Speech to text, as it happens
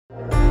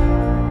Welcome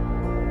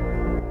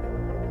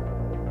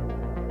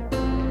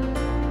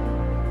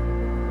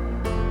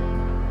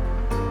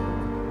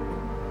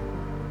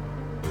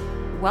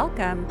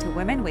to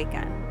Women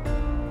Waken,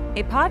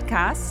 a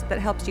podcast that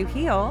helps you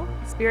heal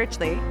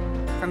spiritually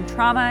from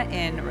trauma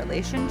in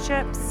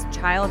relationships,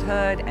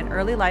 childhood, and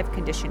early life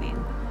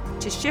conditioning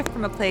to shift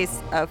from a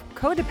place of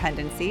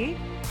codependency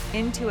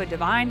into a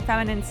divine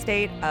feminine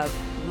state of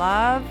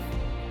love,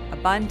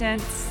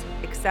 abundance,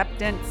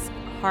 acceptance,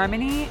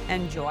 harmony,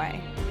 and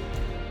joy.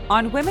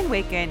 On Women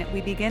Waken,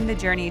 we begin the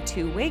journey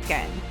to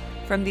waken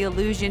from the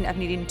illusion of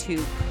needing to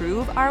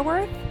prove our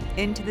worth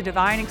into the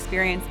divine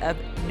experience of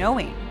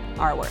knowing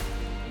our worth.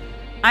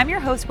 I'm your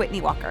host, Whitney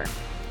Walker.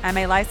 I'm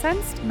a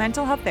licensed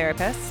mental health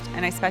therapist,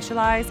 and I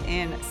specialize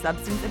in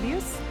substance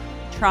abuse,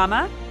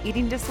 trauma,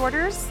 eating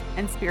disorders,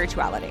 and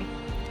spirituality.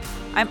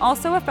 I'm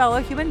also a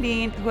fellow human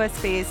being who has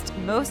faced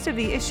most of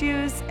the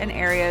issues and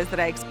areas that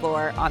I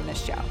explore on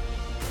this show.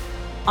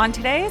 On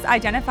today's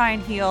Identify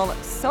and Heal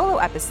solo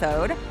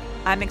episode,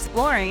 I'm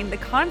exploring the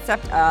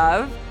concept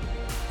of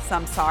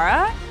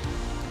samsara,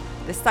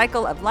 the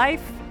cycle of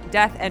life,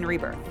 death, and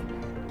rebirth.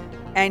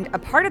 And a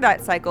part of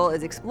that cycle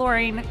is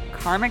exploring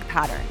karmic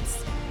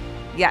patterns.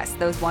 Yes,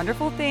 those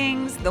wonderful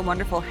things, the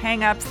wonderful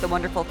hang-ups, the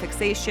wonderful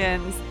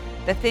fixations,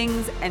 the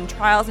things and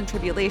trials and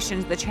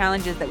tribulations, the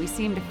challenges that we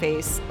seem to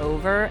face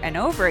over and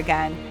over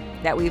again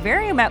that we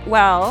very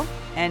well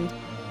and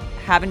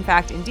have in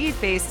fact indeed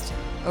faced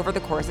over the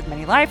course of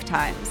many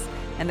lifetimes.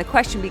 And the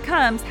question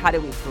becomes, how do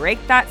we break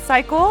that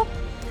cycle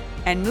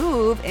and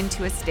move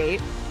into a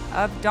state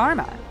of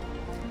dharma?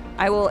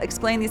 I will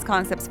explain these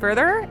concepts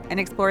further and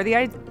explore the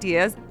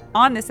ideas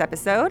on this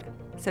episode,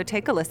 so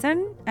take a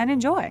listen and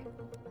enjoy.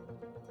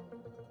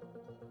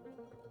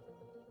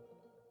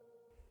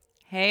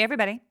 Hey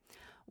everybody,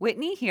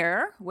 Whitney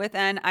here with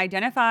an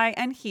Identify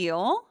and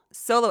Heal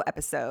solo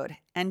episode.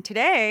 And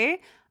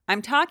today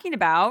I'm talking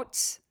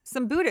about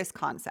some Buddhist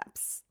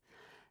concepts.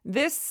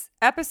 This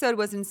episode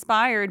was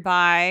inspired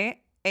by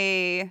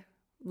a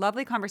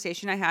lovely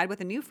conversation I had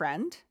with a new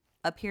friend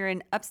up here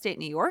in upstate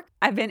New York.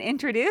 I've been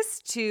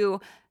introduced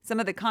to some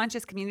of the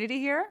conscious community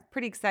here.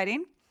 Pretty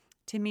exciting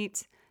to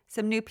meet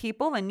some new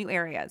people in new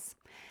areas.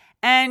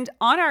 And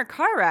on our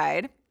car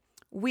ride,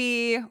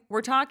 we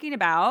were talking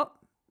about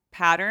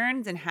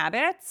patterns and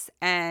habits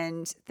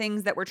and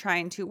things that we're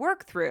trying to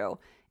work through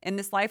in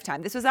this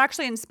lifetime. This was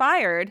actually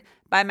inspired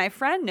by my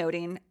friend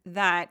noting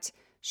that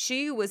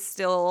she was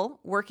still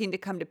working to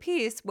come to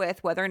peace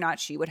with whether or not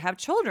she would have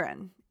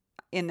children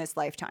in this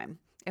lifetime,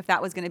 if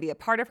that was going to be a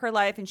part of her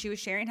life. And she was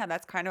sharing how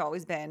that's kind of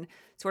always been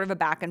sort of a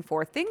back and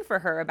forth thing for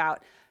her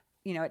about,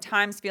 at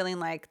times feeling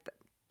like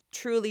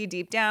truly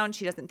deep down,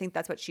 she doesn't think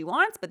that's what she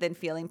wants, but then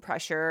feeling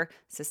pressure,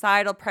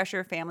 societal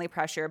pressure, family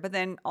pressure, but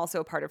then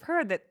also a part of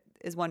her that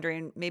is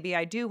wondering, maybe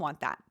I do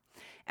want that.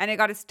 And it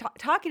got us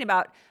talking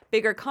about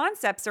bigger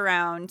concepts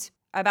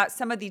about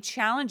some of the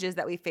challenges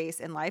that we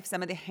face in life,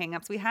 some of the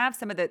hangups we have,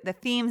 some of the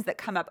themes that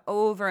come up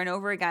over and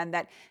over again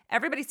that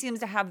everybody seems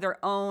to have their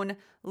own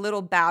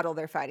little battle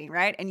they're fighting,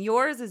 right? And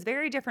yours is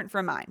very different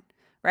from mine,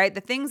 right?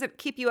 The things that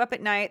keep you up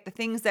at night, the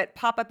things that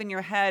pop up in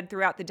your head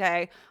throughout the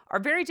day are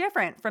very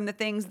different from the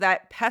things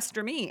that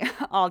pester me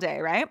all day,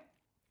 right?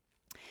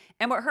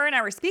 And what her and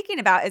I were speaking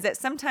about is that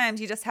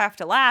sometimes you just have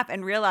to laugh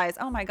and realize,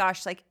 oh my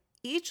gosh, like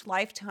each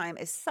lifetime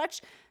is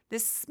such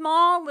this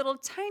small little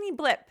tiny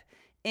blip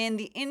in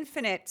the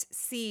infinite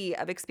sea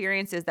of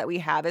experiences that we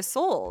have as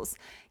souls.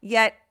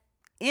 Yet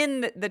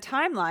in the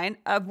timeline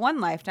of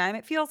one lifetime,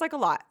 it feels like a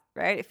lot,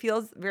 right? It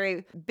feels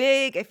very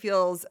big. It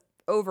feels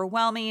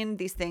overwhelming,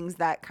 these things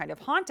that kind of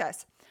haunt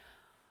us.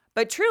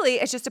 But truly,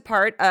 it's just a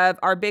part of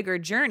our bigger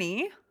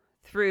journey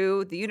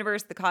through the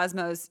universe, the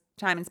cosmos,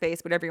 time and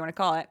space, whatever you want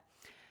to call it.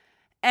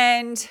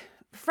 And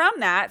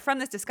from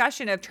this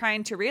discussion of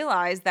trying to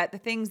realize that the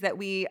things that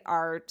we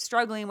are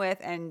struggling with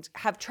and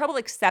have trouble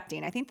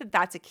accepting, I think that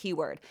that's a key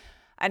word.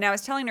 And I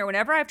was telling her,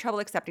 whenever I have trouble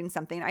accepting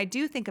something, I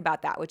do think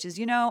about that, which is,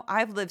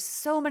 I've lived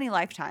so many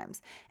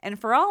lifetimes. And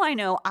for all I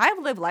know, I've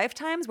lived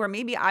lifetimes where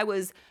maybe I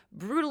was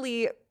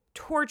brutally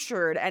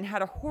tortured and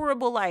had a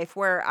horrible life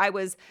where I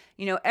was,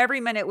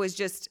 every minute was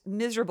just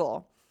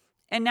miserable.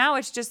 And now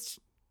it's just,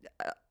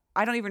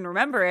 I don't even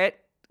remember it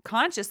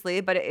consciously,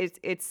 but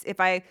it's if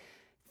I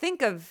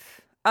think of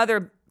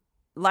other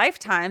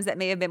lifetimes that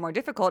may have been more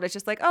difficult, it's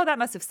just like, oh, that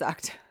must have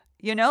sucked.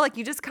 Like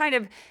you just kind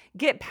of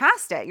get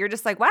past it. You're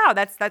just like, wow,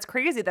 that's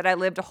crazy that I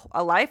lived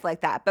a life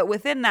like that. But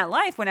within that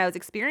life, when I was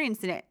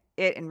experiencing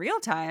it in real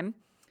time,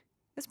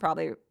 it's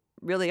probably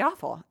really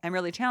awful and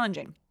really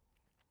challenging.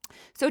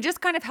 So it just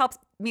kind of helps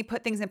me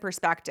put things in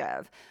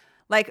perspective.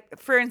 Like,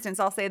 for instance,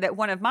 I'll say that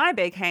one of my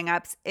big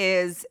hangups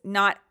is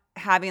not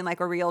having like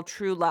a real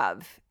true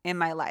love in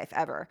my life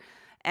ever.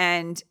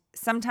 And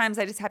sometimes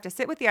I just have to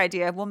sit with the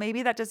idea of, well,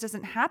 maybe that just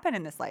doesn't happen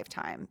in this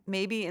lifetime.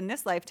 Maybe in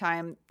this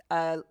lifetime,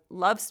 a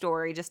love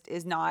story just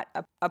is not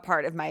a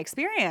part of my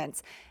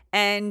experience.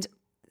 And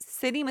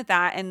sitting with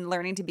that and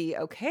learning to be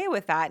okay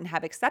with that and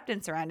have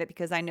acceptance around it,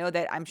 because I know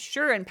that I'm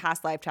sure in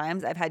past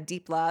lifetimes I've had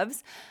deep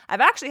loves.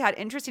 I've actually had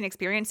interesting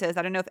experiences.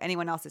 I don't know if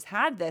anyone else has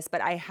had this, but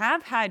I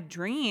have had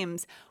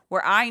dreams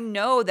where I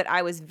know that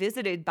I was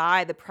visited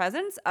by the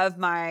presence of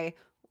my,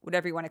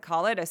 whatever you want to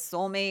call it, a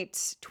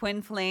soulmate,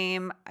 twin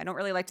flame. I don't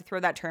really like to throw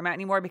that term out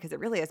anymore because it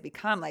really has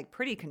become like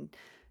pretty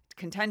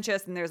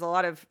contentious, and there's a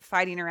lot of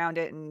fighting around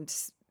it.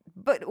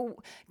 But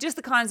just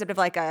the concept of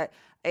like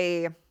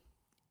a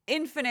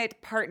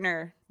infinite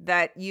partner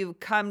that you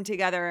come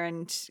together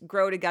and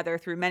grow together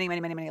through many,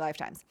 many, many, many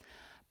lifetimes.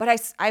 But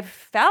I've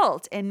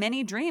felt in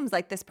many dreams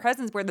like this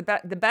presence where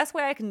the best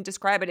way I can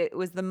describe it, it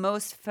was the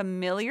most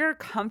familiar,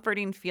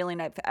 comforting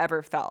feeling I've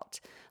ever felt.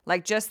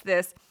 Like just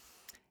this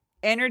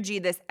energy,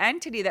 this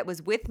entity that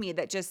was with me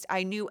that just,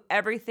 I knew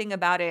everything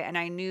about it, and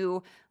I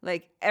knew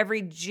like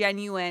every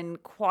genuine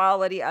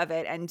quality of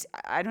it. And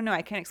I don't know,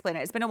 I can't explain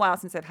it. It's been a while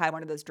since I've had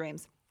one of those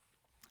dreams.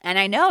 And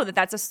I know that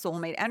that's a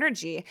soulmate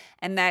energy,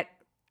 and that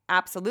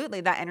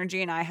absolutely that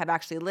energy and I have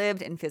actually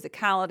lived in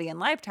physicality and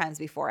lifetimes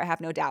before. I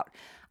have no doubt.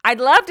 I'd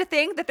love to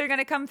think that they're going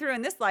to come through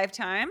in this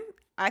lifetime.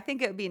 I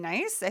think it would be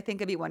nice. I think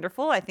it'd be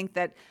wonderful. I think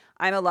that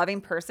I'm a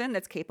loving person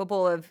that's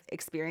capable of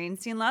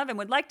experiencing love and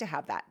would like to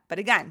have that. But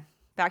again,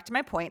 back to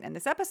my point in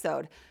this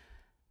episode,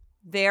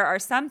 there are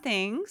some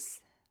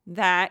things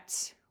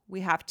that we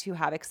have to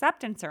have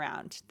acceptance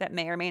around that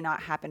may or may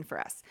not happen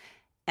for us.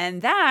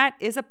 And that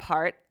is a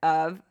part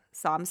of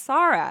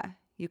samsara.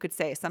 You could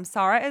say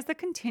samsara is the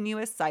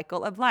continuous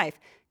cycle of life,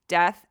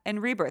 death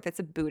and rebirth. It's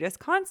a Buddhist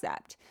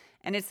concept.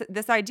 And it's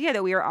this idea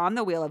that we are on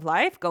the wheel of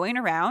life, going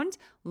around,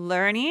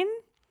 learning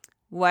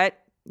what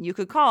you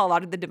could call a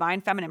lot of the divine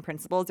feminine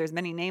principles. There's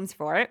many names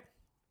for it,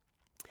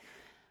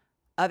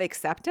 of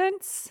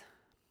acceptance,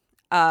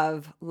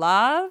 of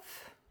love,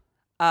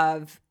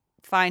 of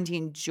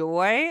finding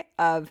joy,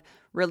 of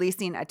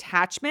releasing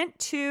attachment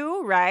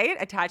to, right?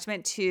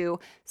 Attachment to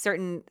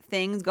certain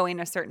things going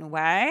a certain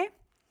way,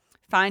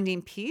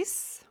 finding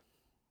peace,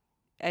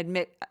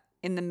 admit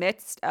in the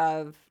midst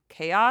of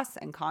chaos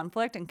and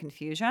conflict and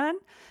confusion.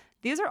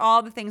 These are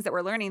all the things that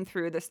we're learning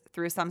through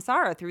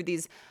samsara, through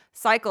these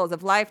cycles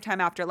of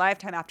lifetime after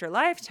lifetime after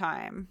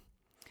lifetime.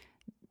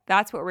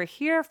 That's what we're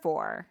here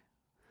for,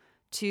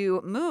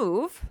 to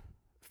move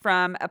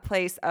from a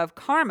place of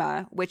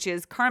karma, which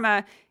is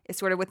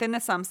sort of within the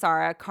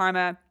samsara.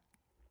 Karma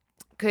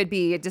could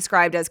be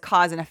described as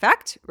cause and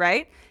effect,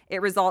 right?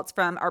 It results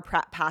from our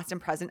past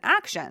and present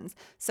actions.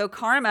 So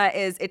karma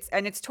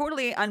it's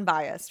totally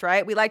unbiased,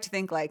 right? We like to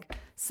think like,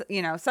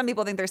 some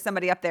people think there's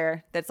somebody up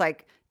there that's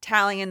like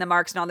tallying the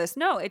marks and all this.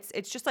 No, it's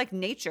just like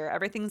nature.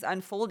 Everything's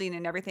unfolding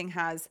and everything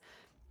has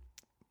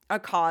a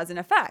cause and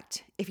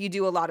effect. If you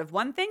do a lot of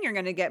one thing, you're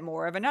going to get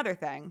more of another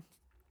thing.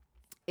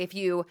 If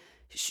you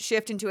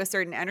shift into a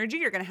certain energy,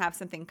 you're going to have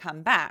something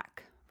come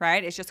back,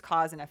 right? It's just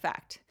cause and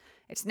effect.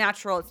 It's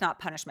natural. It's not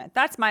punishment.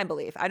 That's my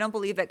belief. I don't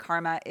believe that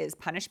karma is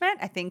punishment.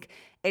 I think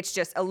it's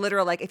just a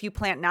literal, like if you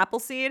plant an apple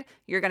seed,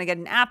 you're going to get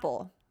an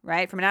apple,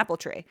 right? From an apple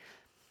tree.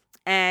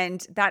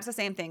 And that's the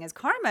same thing as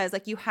karma, is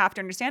like you have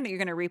to understand that you're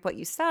going to reap what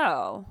you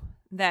sow,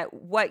 that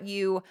what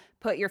you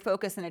put your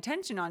focus and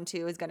attention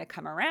onto is going to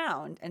come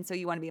around. And so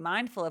you want to be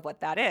mindful of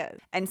what that is.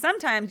 And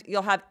sometimes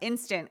you'll have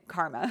instant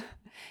karma.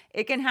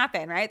 It can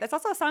happen, right? That's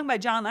also a song by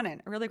John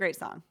Lennon, a really great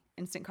song,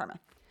 Instant Karma.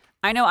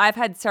 I know I've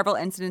had several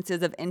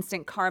instances of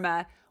instant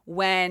karma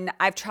when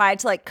I've tried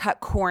to like cut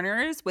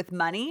corners with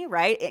money,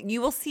 right? You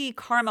will see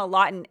karma a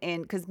lot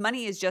in because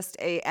money is just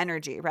a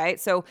energy, right?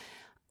 So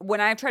when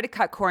I've tried to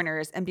cut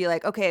corners and be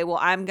like, okay, well,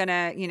 I'm going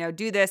to,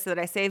 do this so that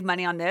I save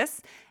money on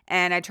this.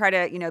 And I try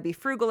to, be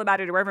frugal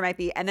about it or wherever it might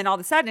be. And then all of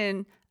a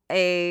sudden so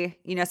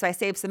I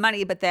save some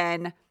money, but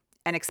then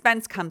an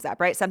expense comes up,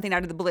 right? Something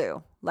out of the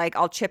blue. Like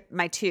I'll chip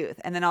my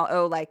tooth and then I'll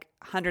owe like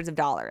hundreds of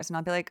dollars. And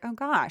I'll be like, oh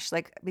gosh,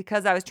 like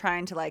because I was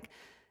trying to like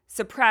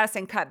suppress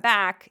and cut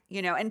back,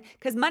 and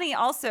because money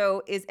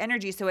also is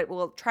energy. So it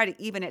will try to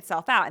even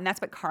itself out. And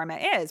that's what karma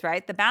is,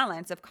 right? The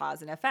balance of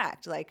cause and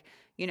effect. Like,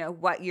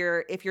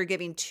 if you're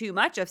giving too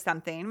much of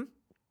something,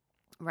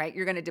 right,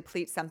 you're going to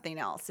deplete something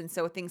else. And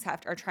so things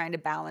are trying to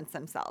balance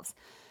themselves.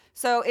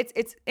 So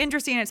it's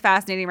interesting. It's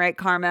fascinating, right?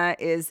 Karma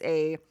is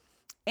a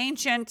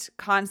ancient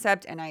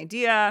concept and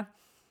idea.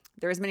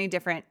 There's many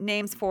different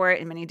names for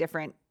it in many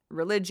different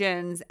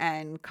religions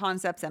and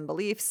concepts and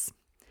beliefs.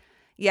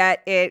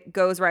 Yet it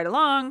goes right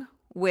along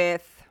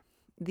with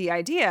the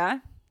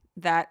idea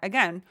that,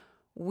 again,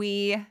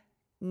 we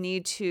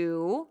need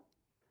to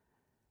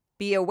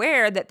be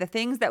aware that the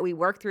things that we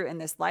work through in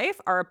this life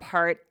are a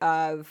part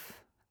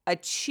of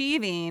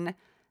achieving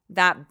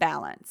that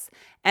balance.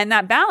 And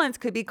that balance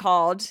could be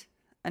called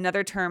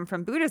another term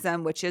from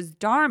Buddhism, which is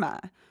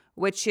dharma,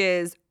 which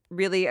is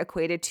really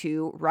equated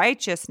to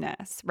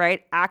righteousness,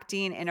 right?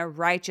 Acting in a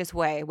righteous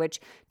way, which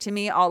to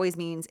me always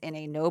means in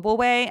a noble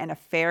way, in a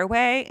fair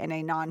way, in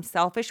a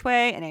non-selfish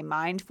way, in a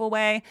mindful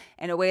way,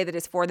 in a way that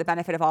is for the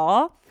benefit of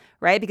all,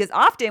 right? Because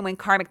often when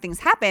karmic things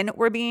happen,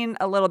 we're being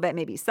a little bit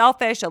maybe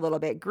selfish, a little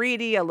bit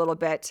greedy, a little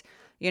bit,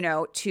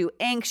 too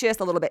anxious,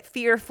 a little bit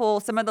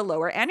fearful, some of the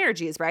lower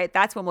energies, right?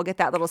 That's when we'll get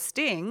that little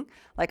sting,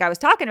 like I was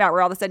talking about,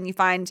 where all of a sudden you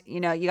find, you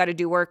got to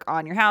do work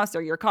on your house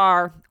or your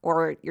car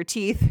or your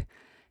teeth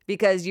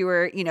because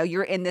you're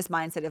in this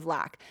mindset of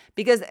lack.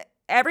 Because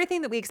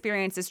everything that we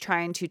experience is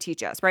trying to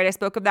teach us, right? I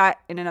spoke of that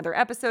in another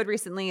episode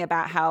recently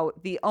about how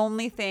the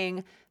only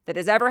thing that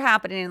is ever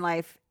happening in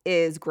life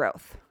is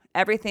growth.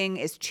 Everything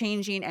is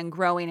changing and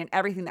growing, and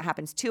everything that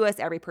happens to us,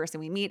 every person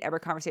we meet, every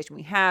conversation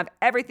we have,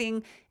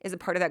 everything is a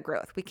part of that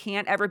growth. We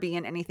can't ever be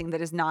in anything that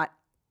is not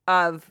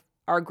of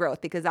our growth,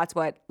 because that's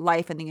what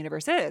life and the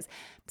universe is.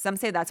 Some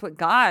say that's what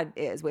God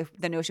is, with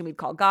the notion we'd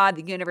call God.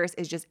 The universe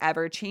is just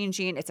ever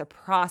changing. It's a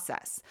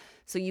process.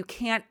 So you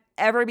can't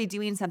ever be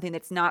doing something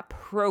that's not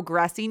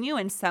progressing you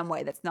in some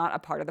way, that's not a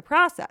part of the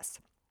process.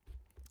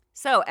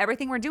 So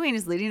everything we're doing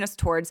is leading us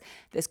towards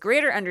this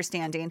greater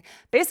understanding.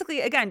 Basically,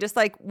 again, just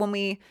like when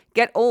we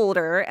get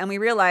older and we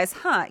realize,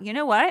 you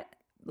know what?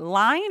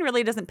 Lying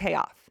really doesn't pay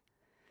off.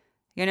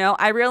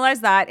 I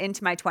realized that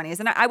into my 20s.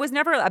 And I was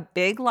never a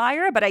big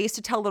liar, but I used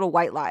to tell little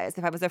white lies.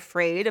 If I was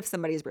afraid of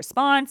somebody's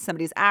response,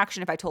 somebody's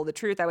action, if I told the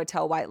truth, I would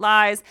tell white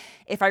lies.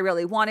 If I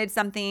really wanted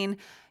something,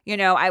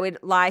 I would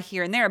lie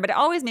here and there. But it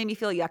always made me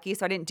feel yucky,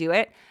 so I didn't do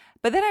it.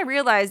 But then I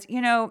realized,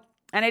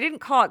 and I didn't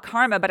call it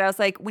karma, but I was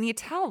like, when you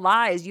tell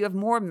lies, you have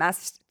more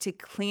mess to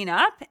clean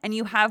up and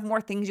you have more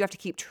things you have to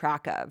keep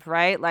track of,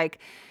 right? Like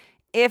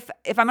if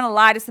I'm going to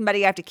lie to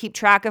somebody, I have to keep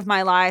track of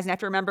my lies and I have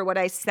to remember what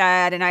I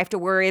said, and I have to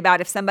worry about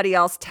if somebody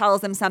else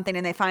tells them something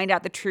and they find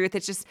out the truth.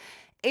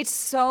 It's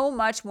so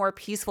much more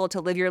peaceful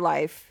to live your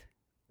life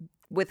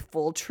with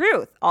full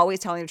truth, always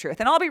telling the truth.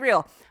 And I'll be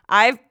real.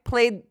 I've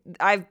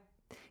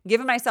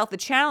given myself the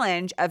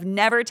challenge of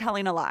never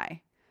telling a lie,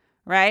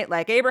 right?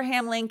 Like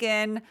Abraham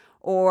Lincoln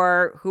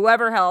or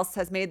whoever else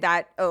has made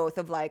that oath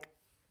of like,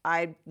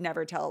 I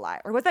never tell a lie.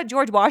 Or was that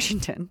George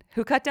Washington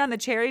who cut down the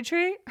cherry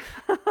tree?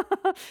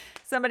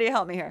 Somebody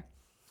help me here.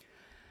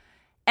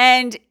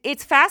 And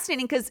it's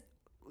fascinating because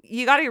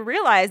you got to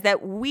realize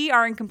that we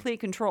are in complete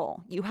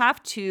control. You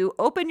have to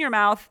open your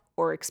mouth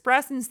or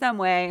express in some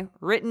way,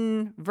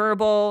 written,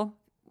 verbal,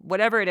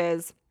 whatever it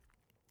is.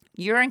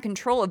 You're in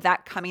control of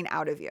that coming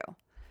out of you.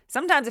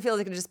 Sometimes it feels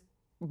like you just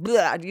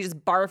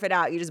barf it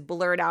out. You just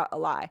blurt out a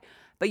lie.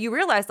 But you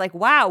realize like,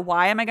 wow,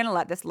 why am I going to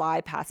let this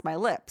lie pass my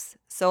lips?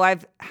 So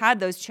I've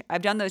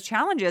done those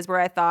challenges where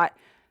I thought,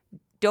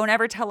 don't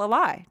ever tell a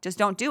lie. Just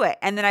don't do it.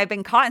 And then I've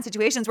been caught in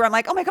situations where I'm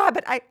like, oh my God,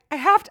 but I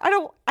have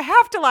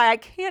to lie. I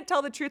can't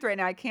tell the truth right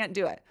now. I can't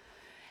do it.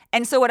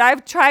 And so what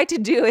I've tried to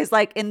do is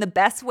like in the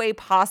best way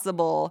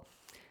possible,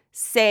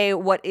 say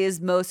what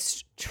is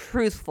most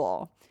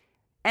truthful.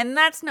 And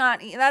that's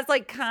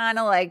like kind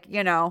of like,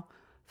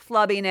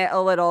 flubbing it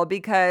a little,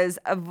 because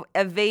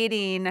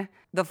evading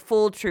the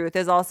full truth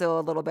is also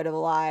a little bit of a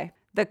lie.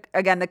 The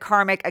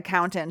karmic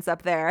accountants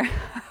up there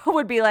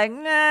would be like,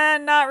 nah,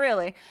 not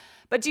really.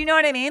 But do you know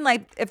what I mean?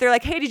 Like if they're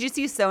like, hey, did you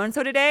see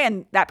so-and-so today?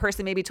 And that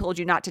person maybe told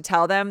you not to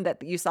tell them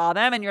that you saw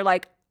them. And you're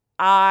like,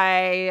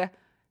 I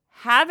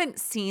haven't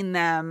seen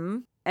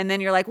them. And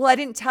then you're like, well, I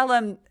didn't tell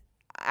them.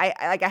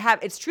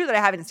 It's true that I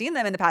haven't seen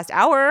them in the past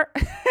hour.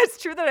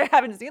 It's true that I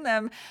haven't seen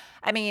them.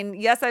 I mean,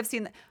 yes, I've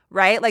seen,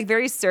 right? Like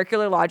very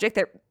circular logic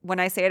that when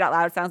I say it out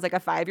loud, sounds like a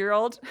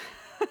 5-year-old.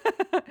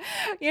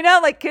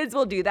 Like kids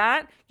will do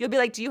that. You'll be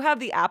like, do you have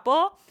the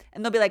apple?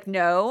 And they'll be like,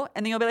 no.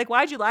 And then you'll be like,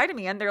 why'd you lie to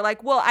me? And they're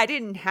like, well, I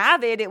didn't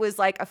have it. It was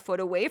like a foot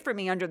away from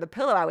me under the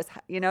pillow.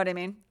 You know what I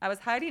mean? I was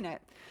hiding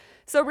it.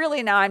 So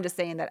really now I'm just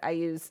saying that I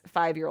use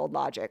 5-year-old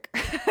logic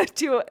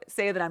to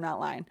say that I'm not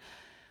lying.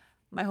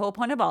 My whole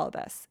point of all of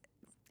this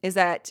is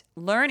that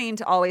learning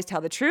to always tell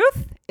the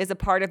truth is a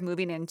part of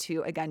moving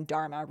into, again,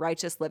 dharma,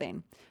 righteous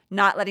living.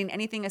 Not letting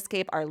anything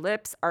escape our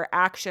lips, our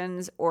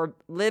actions, or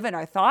live in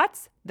our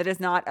thoughts that is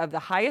not of the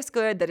highest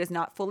good, that is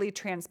not fully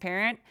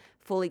transparent,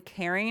 fully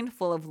caring,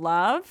 full of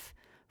love,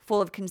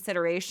 full of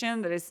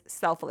consideration, that is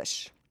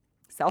selfish.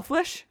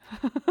 Selfish?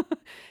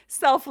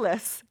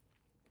 Selfless.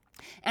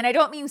 And I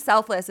don't mean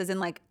selfless as in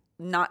like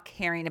not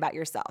caring about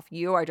yourself.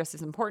 You are just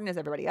as important as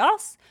everybody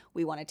else.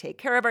 We want to take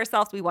care of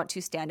ourselves. We want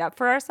to stand up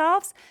for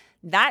ourselves.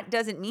 That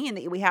doesn't mean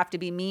that we have to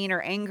be mean or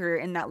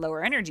angry in that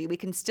lower energy. We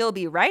can still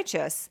be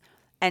righteous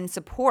and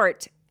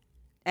support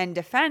and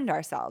defend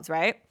ourselves,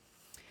 right?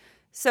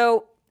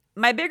 So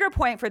my bigger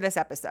point for this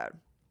episode,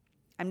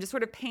 I'm just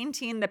sort of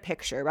painting the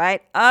picture,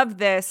 right, of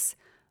this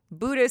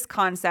Buddhist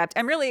concept.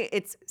 And really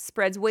it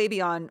spreads way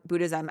beyond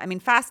Buddhism. I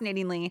mean,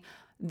 fascinatingly,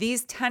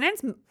 these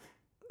tenets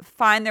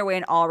find their way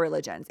in all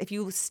religions. If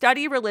you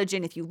study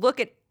religion, if you look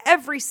at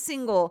every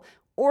single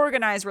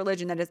organized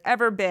religion that has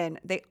ever been,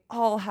 they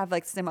all have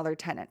like similar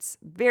tenets,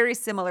 very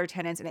similar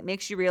tenets. And it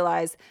makes you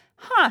realize,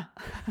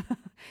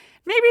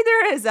 maybe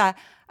there is a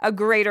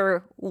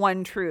greater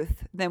one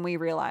truth than we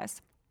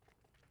realize.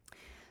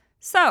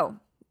 So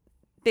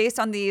based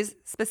on these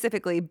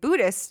specifically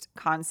Buddhist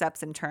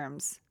concepts and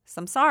terms,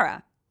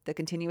 samsara, the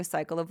continuous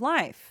cycle of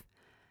life,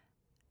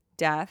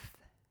 death,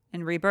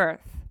 and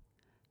rebirth.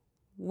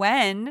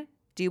 When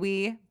do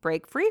we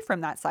break free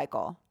from that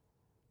cycle?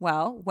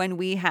 Well, when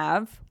we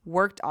have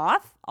worked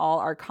off all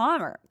our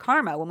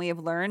karma, when we have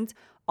learned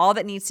all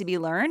that needs to be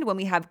learned, when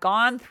we have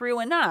gone through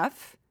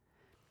enough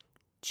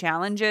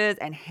challenges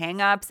and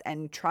hangups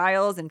and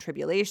trials and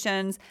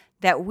tribulations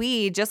that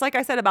we, just like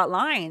I said about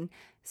lying,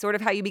 sort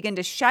of how you begin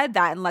to shed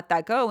that and let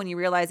that go when you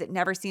realize it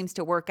never seems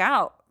to work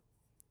out.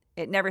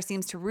 It never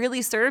seems to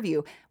really serve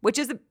you, which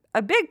is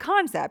a big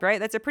concept, right?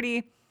 That's a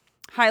pretty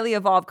highly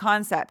evolved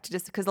concept,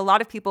 just because a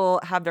lot of people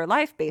have their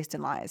life based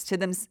in lies to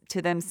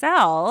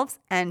themselves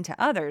and to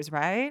others,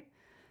 right?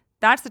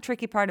 That's the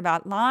tricky part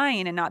about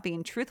lying and not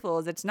being truthful,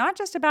 is it's not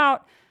just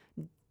about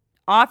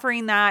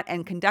offering that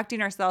and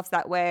conducting ourselves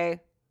that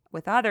way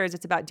with others.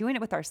 It's about doing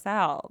it with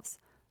ourselves.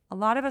 A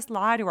lot of us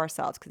lie to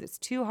ourselves because it's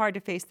too hard to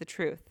face the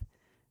truth.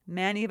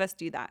 Many of us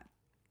do that.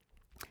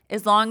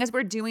 As long as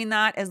we're doing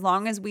that, as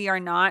long as we are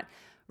not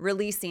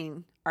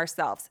releasing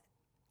ourselves,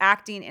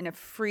 acting in a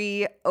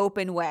free,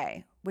 open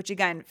way, which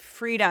again,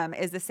 freedom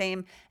is the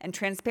same, and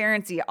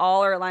transparency,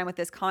 all are aligned with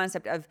this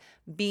concept of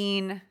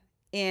being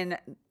in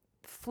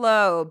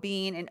flow,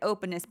 being in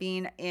openness,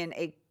 being in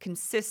a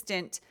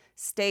consistent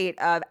state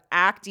of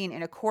acting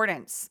in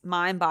accordance,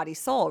 mind, body,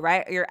 soul,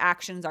 right? Your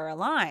actions are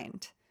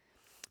aligned.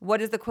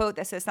 What is the quote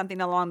that says something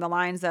along the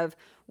lines of,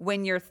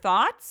 when your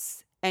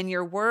thoughts and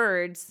your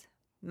words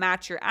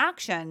match your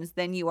actions,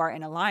 then you are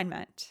in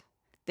alignment.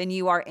 Then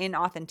you are in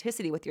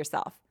authenticity with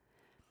yourself.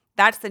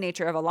 That's the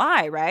nature of a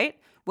lie, right?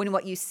 When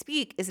what you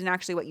speak isn't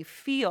actually what you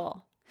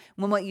feel.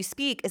 When what you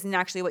speak isn't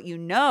actually what you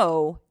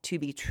know to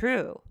be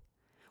true.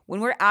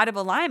 When we're out of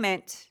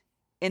alignment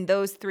in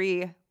those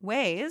three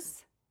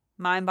ways,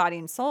 mind, body,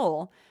 and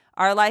soul,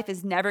 our life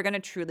is never going to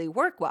truly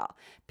work well.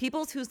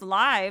 People whose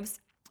lives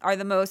are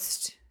the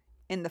most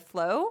in the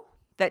flow,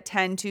 that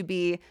tend to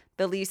be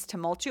the least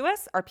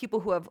tumultuous, are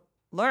people who have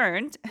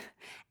learned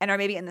and are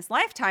maybe in this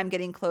lifetime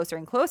getting closer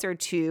and closer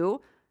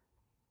to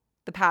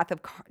the path of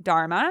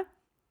Dharma,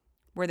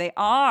 where they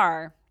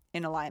are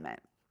in alignment.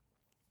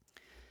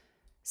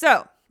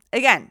 So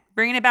again,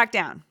 bringing it back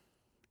down.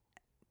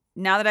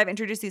 Now that I've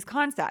introduced these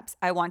concepts,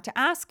 I want to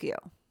ask you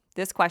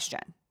this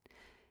question.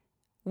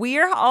 We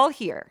are all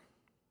here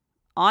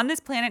on this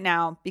planet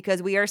now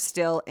because we are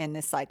still in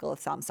this cycle of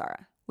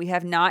samsara. We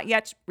have not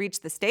yet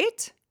reached the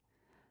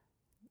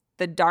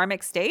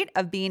dharmic state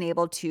of being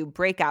able to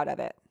break out of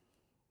it.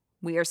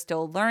 We are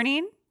still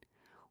learning.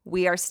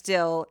 We are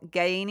still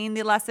gaining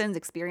the lessons,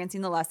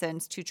 experiencing the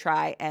lessons to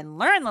try and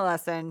learn the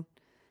lesson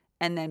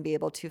and then be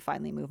able to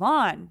finally move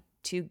on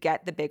to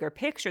get the bigger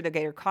picture, the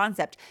bigger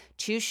concept,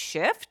 to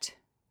shift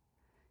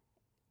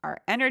our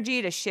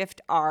energy, to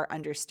shift our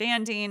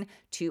understanding,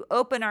 to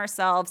open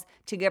ourselves,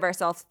 to give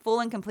ourselves full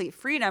and complete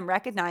freedom,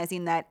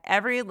 recognizing that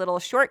every little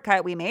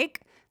shortcut we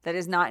make that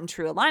is not in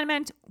true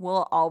alignment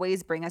will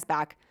always bring us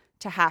back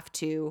to have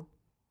to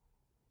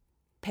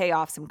pay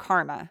off some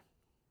karma,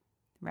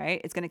 right?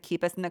 It's going to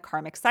keep us in the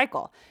karmic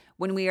cycle.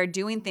 When we are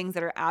doing things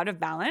that are out of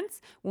balance,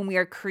 when we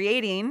are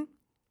creating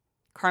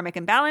karmic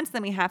imbalance,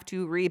 then we have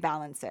to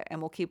rebalance it. And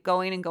we'll keep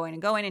going and going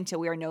and going until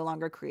we are no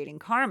longer creating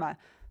karma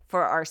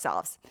for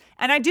ourselves.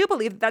 And I do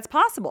believe that that's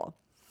possible.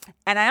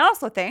 And I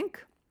also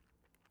think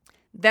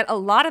that a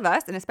lot of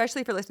us, and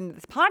especially if you're listening to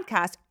this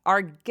podcast,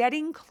 are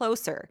getting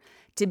closer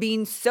to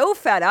being so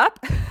fed up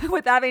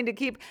with having to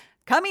keep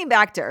coming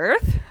back to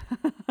earth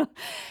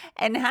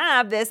and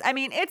have this. I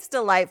mean, it's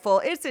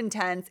delightful. It's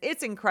intense.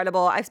 It's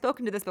incredible. I've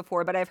spoken to this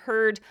before, but I've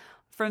heard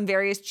from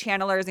various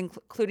channelers,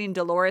 including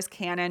Dolores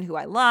Cannon, who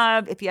I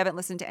love. If you haven't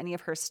listened to any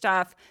of her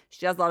stuff,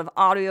 she does a lot of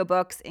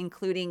audiobooks,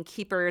 including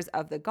Keepers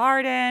of the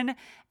Garden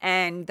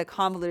and The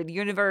Convoluted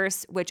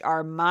Universe, which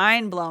are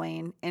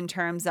mind-blowing in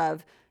terms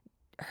of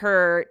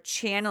her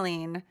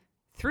channeling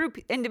through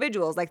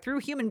individuals, like through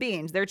human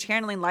beings. They're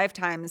channeling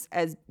lifetimes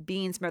as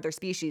beings from other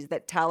species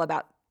that tell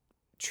about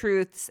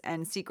truths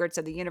and secrets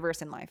of the universe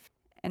and life.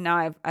 And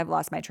now I've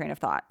lost my train of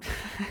thought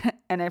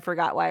and I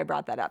forgot why I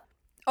brought that up.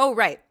 Oh,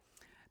 right.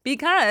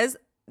 Because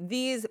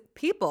these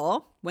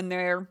people, when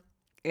they're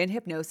in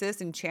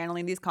hypnosis and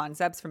channeling these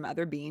concepts from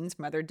other beings,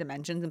 from other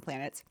dimensions and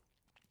planets,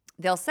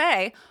 they'll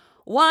say,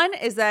 one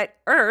is that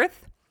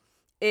Earth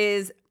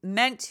is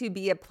meant to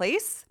be a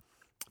place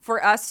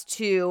for us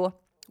to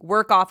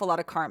work off a lot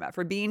of karma,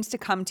 for beings to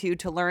come to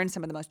learn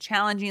some of the most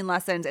challenging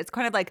lessons. It's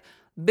kind of like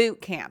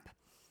boot camp.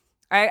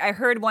 I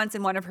heard once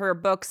in one of her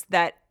books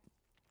that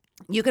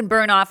you can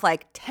burn off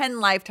like 10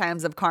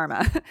 lifetimes of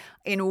karma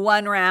in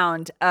one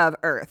round of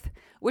Earth,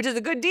 which is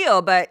a good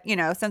deal. But, you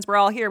know, since we're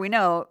all here, we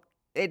know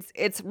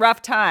it's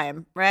rough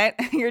time, right?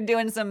 You're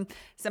doing some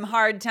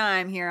hard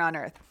time here on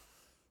Earth.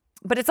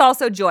 But it's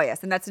also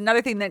joyous. And that's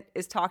another thing that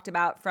is talked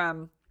about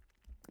from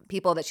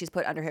people that she's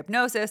put under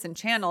hypnosis and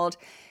channeled,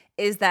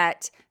 is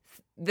that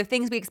the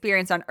things we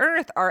experience on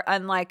Earth are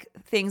unlike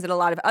things that a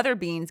lot of other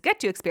beings get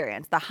to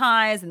experience. The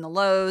highs and the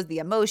lows, the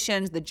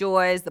emotions, the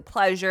joys, the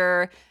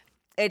pleasure.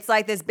 It's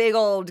like this big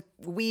old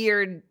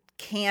weird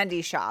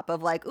candy shop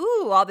of like,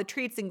 ooh, all the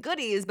treats and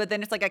goodies. But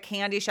then it's like a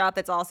candy shop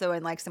that's also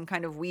in like some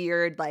kind of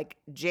weird like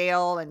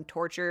jail and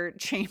torture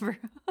chamber.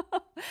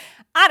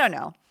 I don't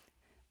know.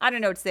 I don't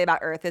know what to say about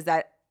Earth is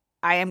that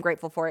I am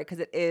grateful for it because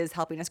it is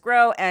helping us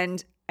grow.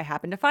 And I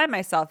happen to find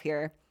myself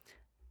here.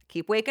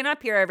 Keep waking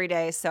up here every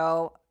day.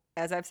 So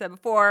as I've said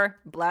before,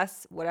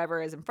 bless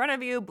whatever is in front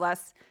of you.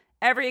 Bless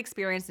every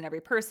experience and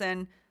every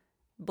person.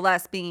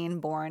 Bless being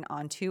born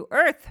onto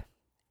Earth.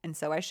 And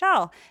so I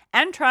shall.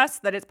 And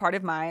trust that it's part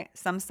of my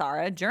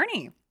samsara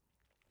journey.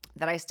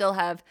 That I still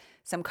have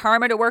some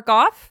karma to work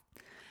off.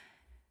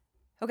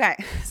 Okay,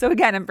 so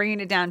again, I'm bringing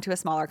it down to a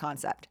smaller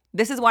concept.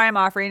 This is why I'm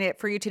offering it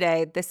for you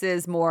today. This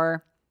is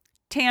more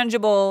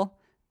tangible,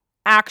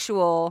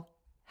 actual,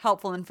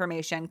 helpful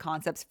information,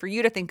 concepts for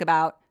you to think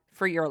about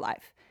for your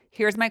life.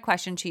 Here's my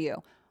question to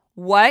you.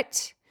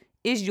 What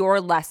is your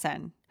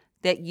lesson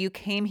that you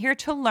came here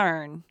to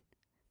learn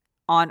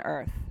on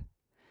Earth?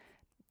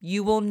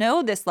 You will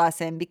know this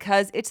lesson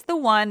because it's the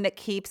one that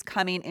keeps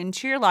coming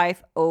into your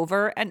life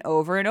over and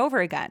over and over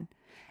again.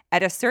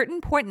 At a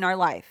certain point in our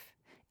life,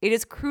 it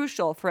is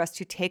crucial for us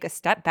to take a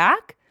step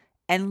back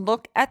and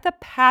look at the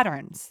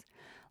patterns.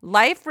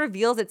 Life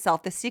reveals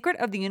itself. The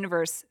secrets of the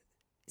universe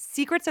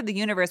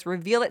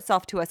reveal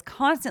itself to us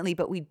constantly,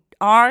 but we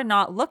are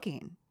not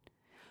looking.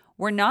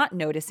 We're not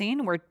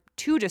noticing. We're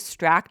too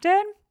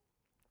distracted.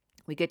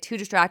 We get too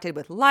distracted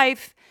with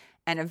life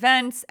and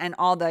events and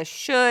all the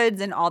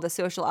shoulds and all the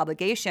social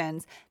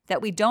obligations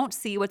that we don't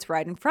see what's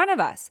right in front of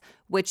us,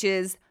 which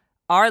is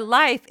our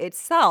life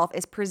itself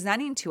is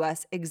presenting to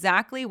us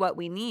exactly what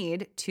we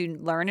need to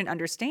learn and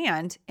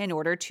understand in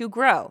order to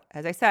grow.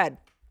 As I said,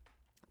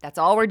 that's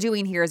all we're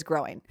doing here is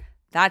growing.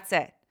 That's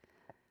it.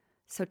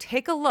 So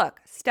take a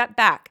look, step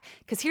back,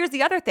 because here's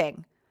the other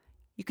thing.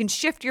 You can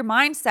shift your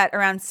mindset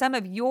around some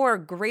of your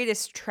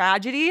greatest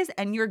tragedies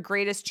and your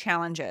greatest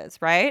challenges,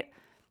 right?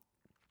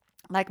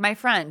 Like my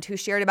friend who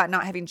shared about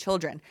not having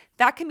children.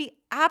 That can be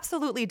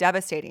absolutely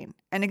devastating.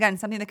 And again,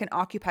 something that can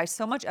occupy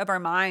so much of our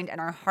mind and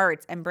our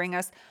hearts and bring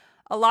us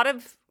a lot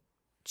of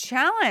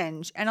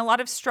challenge and a lot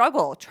of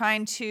struggle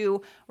trying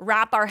to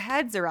wrap our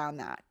heads around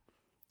that,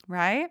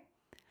 right?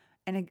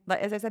 And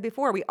as I said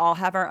before, we all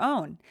have our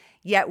own.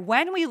 Yet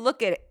when we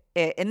look at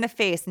it in the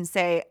face and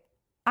say,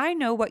 I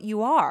know what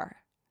you are.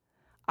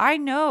 I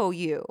know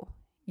you.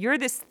 You're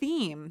this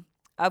theme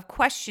of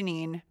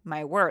questioning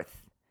my worth.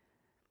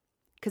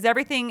 Because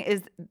everything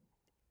is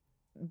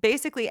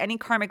basically any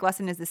karmic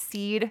lesson is the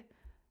seed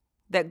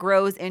that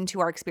grows into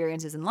our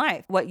experiences in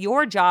life. What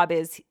your job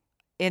is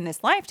in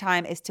this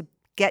lifetime is to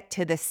get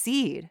to the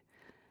seed.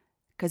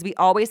 Because we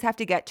always have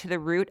to get to the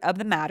root of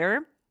the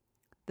matter,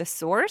 the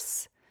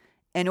source,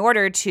 in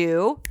order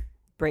to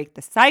break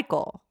the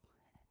cycle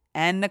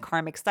and the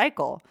karmic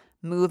cycle,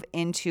 move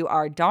into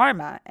our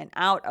dharma and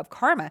out of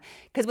karma.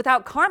 Because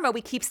without karma,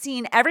 we keep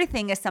seeing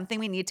everything as something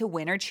we need to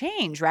win or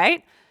change,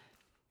 right?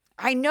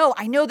 I know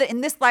that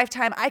in this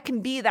lifetime, I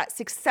can be that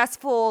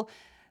successful,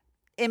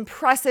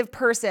 impressive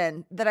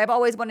person that I've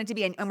always wanted to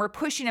be. And we're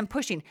pushing and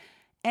pushing.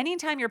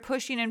 Anytime you're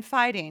pushing and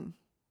fighting,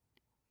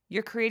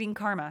 you're creating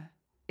karma.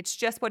 It's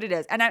just what it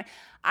is. And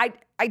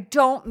I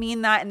don't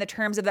mean that in the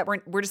terms of that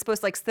we're just supposed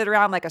to like sit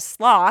around like a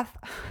sloth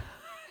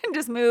and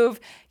just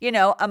move,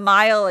 a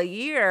mile a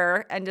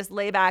year and just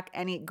lay back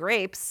and eat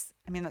grapes.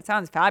 I mean, that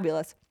sounds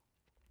fabulous.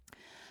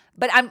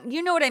 But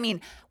you know what I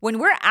mean? When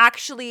we're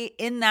actually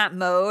in that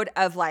mode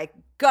of like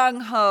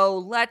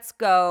gung-ho, let's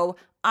go,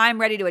 I'm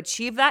ready to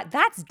achieve that,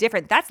 that's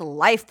different. That's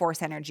life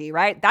force energy,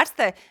 right? That's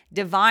the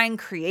divine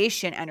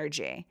creation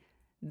energy.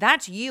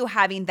 That's you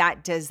having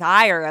that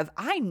desire of,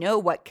 I know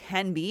what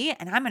can be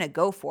and I'm going to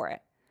go for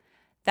it.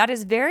 That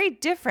is very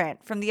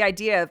different from the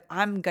idea of,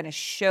 I'm going to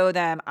show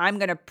them, I'm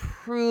going to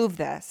prove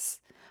this.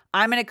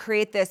 I'm going to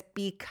create this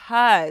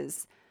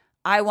because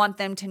I want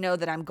them to know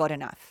that I'm good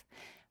enough.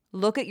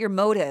 Look at your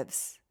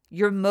motives.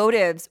 Your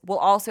motives will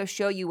also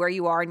show you where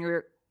you are in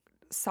your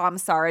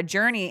samsara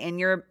journey, in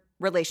your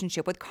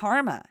relationship with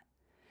karma.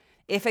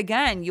 If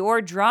again,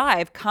 your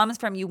drive comes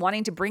from you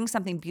wanting to bring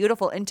something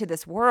beautiful into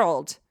this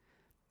world,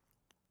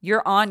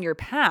 you're on your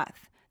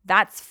path.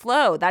 That's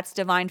flow. That's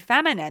divine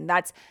feminine.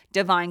 That's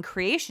divine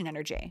creation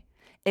energy.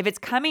 If it's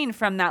coming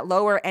from that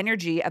lower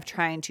energy of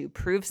trying to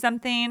prove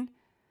something,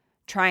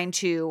 trying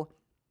to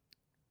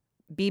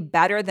be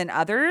better than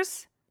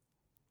others,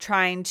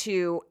 trying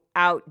to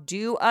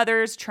outdo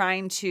others,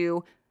 trying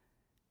to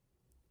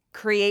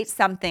create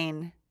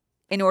something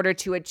in order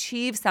to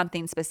achieve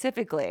something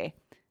specifically,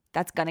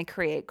 that's going to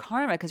create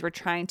karma because we're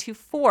trying to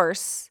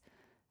force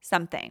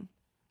something.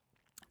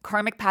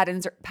 Karmic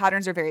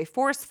patterns are very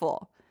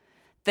forceful.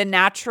 The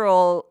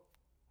natural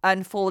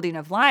unfolding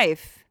of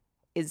life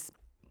is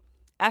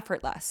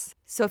effortless.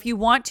 So if you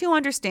want to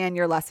understand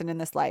your lesson in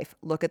this life,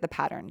 look at the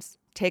patterns.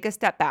 Take a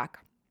step back.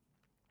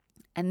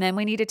 And then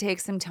we need to take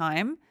some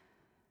time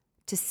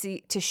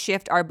to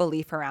shift our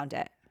belief around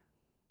it.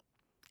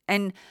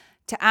 And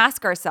to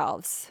ask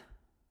ourselves,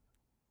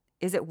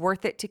 is it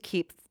worth it to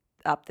keep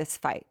up this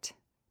fight?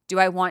 Do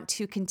I want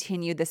to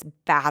continue this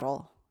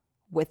battle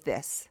with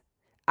this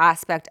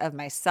aspect of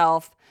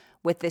myself,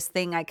 with this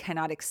thing I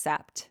cannot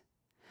accept?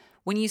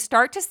 When you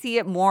start to see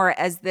it more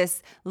as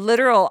this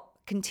literal,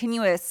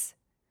 continuous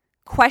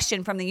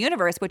question from the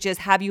universe, which is,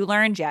 have you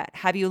learned yet?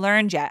 Have you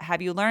learned yet?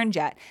 Have you learned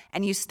yet?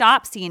 And you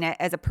stop seeing it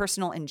as a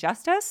personal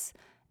injustice,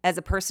 as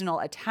a personal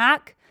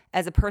attack,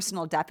 as a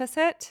personal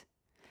deficit.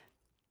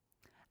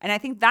 And I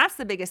think that's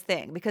the biggest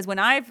thing, because when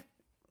I've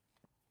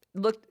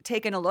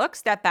taken a look,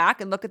 step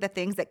back and look at the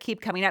things that keep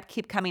coming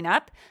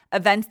up,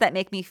 events that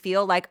make me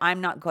feel like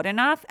I'm not good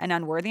enough and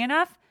unworthy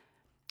enough,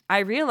 I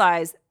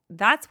realize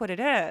that's what it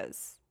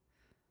is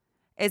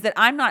that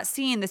I'm not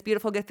seeing this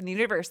beautiful gift in the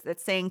universe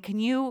that's saying, can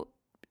you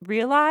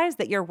realize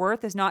that your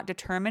worth is not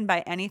determined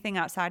by anything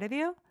outside of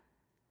you?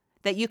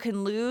 That you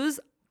can lose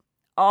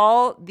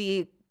all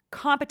the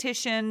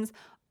competitions,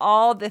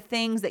 all the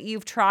things that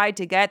you've tried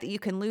to get, that you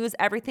can lose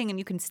everything and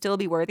you can still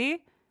be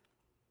worthy?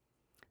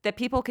 That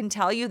people can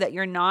tell you that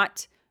you're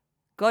not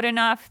good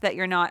enough, that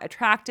you're not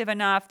attractive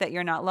enough, that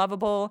you're not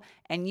lovable,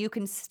 and you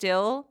can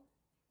still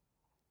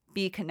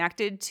be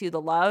connected to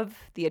the love,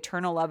 the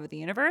eternal love of the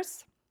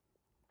universe?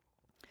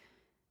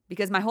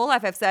 Because my whole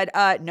life I've said,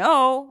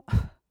 no,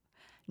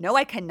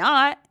 I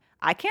cannot.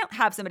 I can't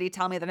have somebody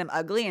tell me that I'm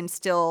ugly and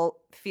still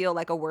feel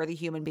like a worthy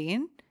human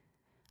being.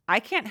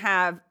 I can't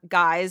have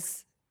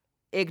guys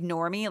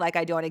ignore me like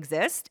I don't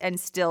exist and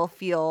still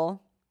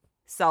feel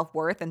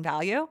self-worth and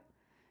value.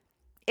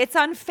 It's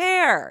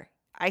unfair.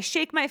 I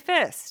shake my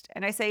fist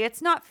and I say,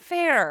 it's not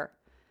fair.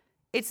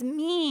 It's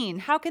mean.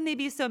 How can they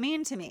be so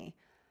mean to me?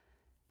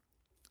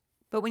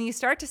 But when you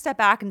start to step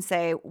back and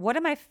say, what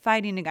am I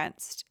fighting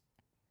against?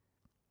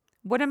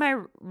 What am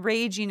I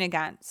raging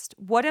against?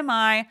 What am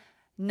I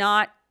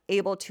not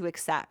able to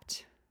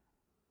accept?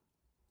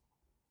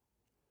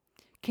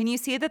 Can you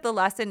see that the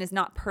lesson is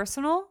not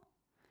personal?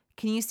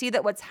 Can you see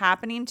that what's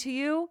happening to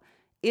you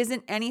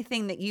isn't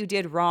anything that you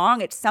did wrong?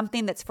 It's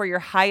something that's for your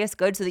highest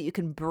good so that you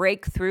can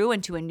break through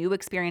into a new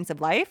experience of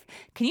life.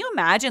 Can you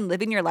imagine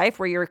living your life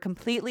where you're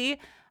completely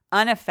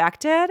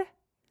unaffected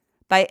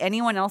by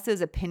anyone else's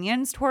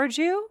opinions towards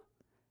you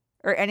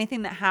or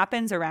anything that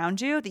happens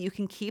around you, that you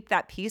can keep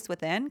that peace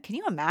within? Can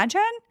you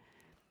imagine?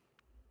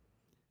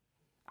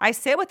 I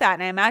sit with that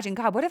and I imagine,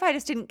 God, what if I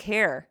just didn't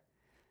care?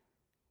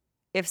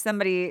 If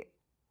somebody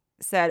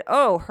said,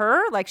 oh,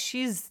 her, like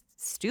she's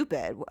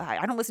stupid.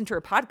 I don't listen to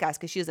her podcast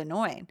because she's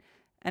annoying.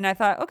 And I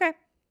thought, okay,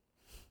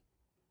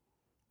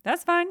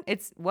 that's fine.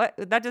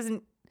 That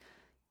doesn't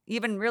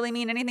even really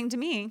mean anything to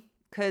me,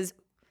 because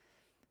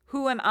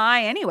who am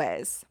I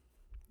anyways?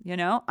 You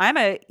know, I'm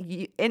a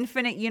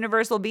infinite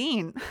universal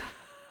being.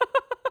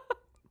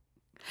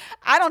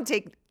 I don't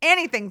take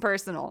anything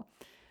personal.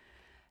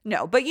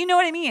 No, but you know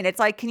what I mean? It's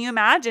like, can you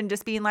imagine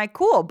just being like,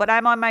 cool, but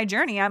I'm on my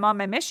journey. I'm on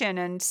my mission.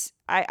 And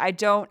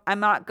I'm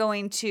not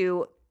going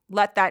to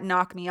let that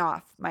knock me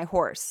off my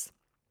horse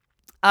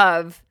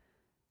of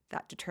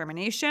that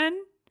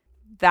determination,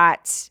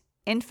 that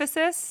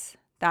emphasis,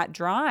 that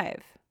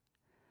drive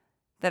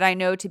that I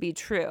know to be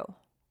true.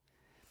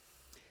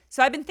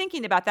 So I've been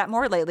thinking about that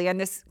more lately. And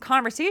this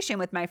conversation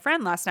with my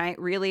friend last night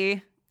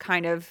really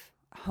kind of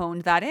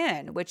honed that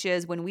in, which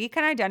is when we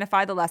can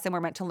identify the lesson we're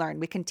meant to learn,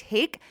 we can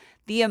take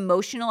the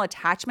emotional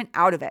attachment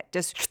out of it.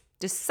 Just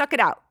suck it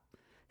out.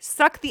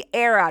 Suck the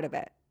air out of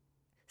it.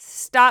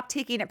 Stop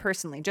taking it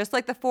personally. Just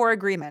like the 4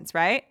 agreements,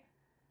 right?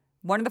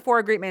 One of the 4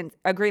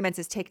 agreements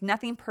is take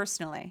nothing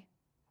personally.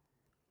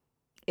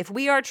 If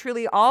we are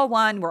truly all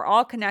one, we're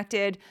all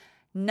connected,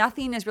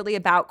 nothing is really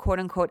about quote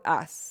unquote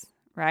us,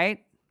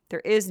 right?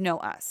 There is no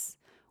us.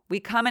 We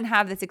come and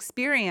have this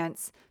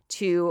experience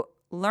to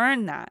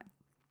learn that,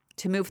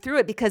 to move through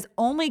it, because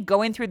only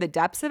going through the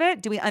depths of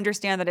it do we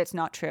understand that it's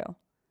not true.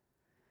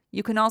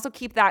 You can also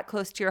keep that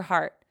close to your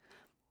heart.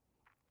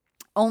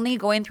 Only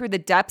going through the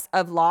depths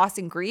of loss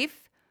and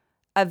grief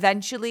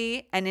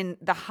eventually and in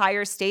the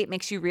higher state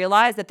makes you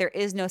realize that there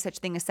is no such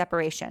thing as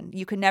separation.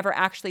 You can never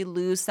actually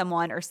lose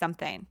someone or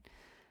something.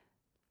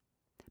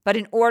 But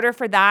in order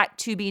for that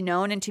to be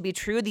known and to be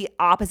true, the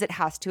opposite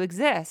has to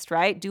exist,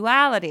 right?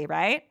 Duality,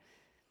 right?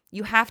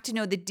 You have to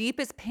know the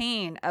deepest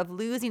pain of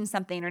losing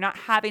something or not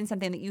having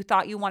something that you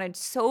thought you wanted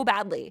so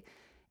badly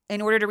in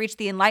order to reach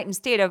the enlightened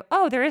state of,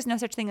 oh, there is no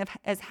such thing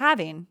as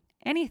having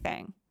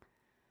anything.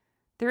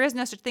 There is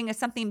no such thing as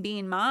something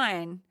being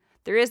mine.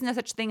 There is no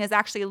such thing as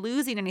actually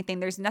losing anything.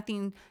 There's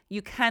nothing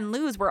you can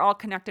lose. We're all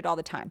connected all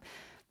the time.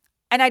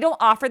 And I don't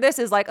offer this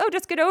as like, oh,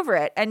 just get over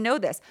it and know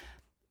this.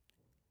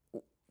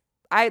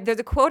 There's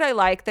a quote I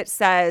like that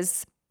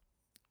says,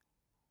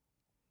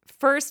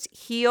 first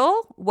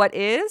heal what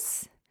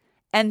is,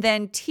 and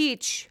then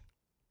teach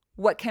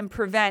what can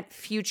prevent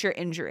future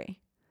injury,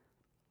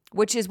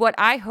 which is what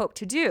I hope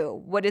to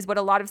do. What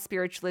a lot of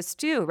spiritualists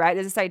do, right?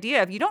 Is this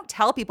idea of you don't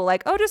tell people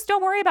like, oh, just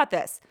don't worry about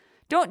this.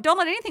 Don't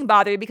let anything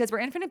bother you because we're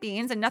infinite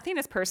beings and nothing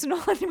is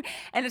personal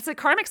and it's a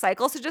karmic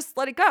cycle, so just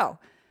let it go.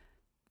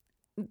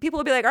 People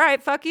will be like, all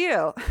right, fuck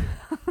you.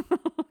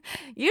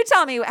 You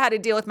tell me how to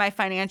deal with my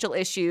financial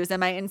issues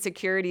and my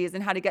insecurities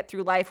and how to get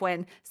through life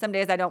when some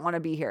days I don't want to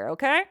be here,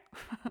 okay?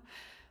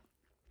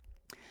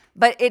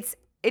 But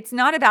it's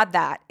not about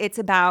that. It's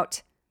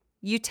about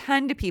you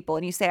tend to people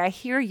and you say, I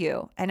hear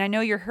you and I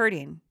know you're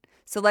hurting.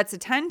 So let's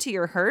attend to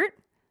your hurt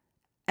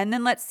And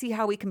then let's see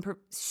how we can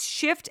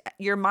shift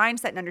your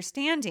mindset and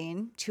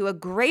understanding to a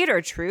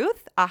greater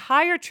truth, a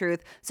higher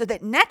truth, so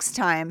that next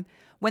time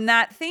when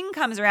that thing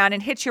comes around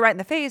and hits you right in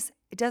the face,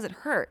 it doesn't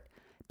hurt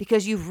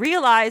because you've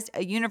realized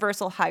a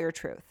universal higher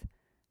truth.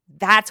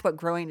 That's what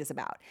growing is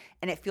about.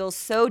 And it feels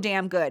so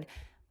damn good.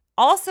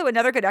 Also,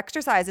 another good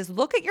exercise is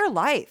look at your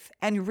life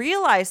and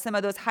realize some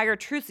of those higher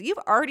truths that you've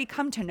already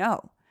come to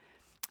know.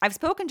 I've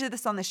spoken to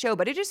this on the show,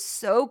 but it is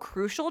so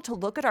crucial to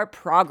look at our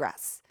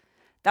progress.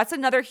 That's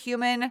another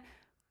human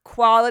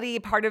quality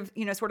part of,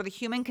 sort of the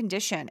human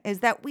condition is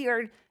that we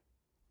are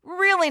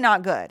really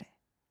not good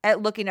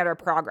at looking at our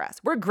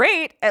progress. We're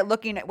great at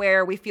looking at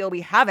where we feel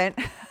we haven't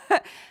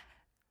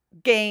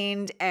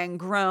gained and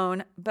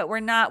grown, but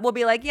we'll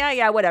be like,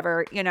 yeah,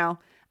 whatever,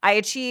 I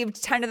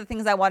achieved 10 of the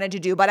things I wanted to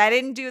do, but I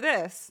didn't do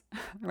this,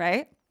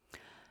 right?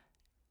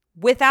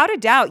 Without a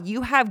doubt,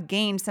 you have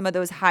gained some of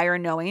those higher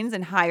knowings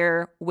and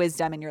higher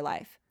wisdom in your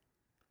life.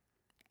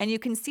 And you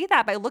can see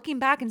that by looking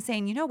back and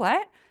saying, you know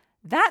what?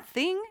 That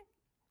thing,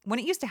 when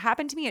it used to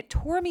happen to me, it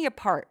tore me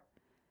apart.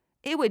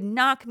 It would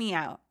knock me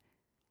out.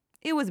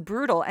 It was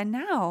brutal. And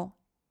now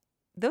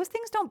those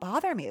things don't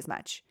bother me as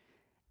much.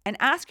 And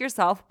ask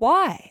yourself,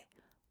 why?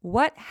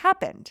 What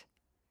happened?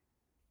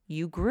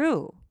 You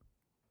grew.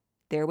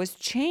 There was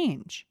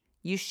change.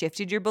 You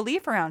shifted your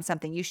belief around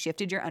something. You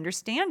shifted your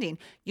understanding.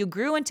 You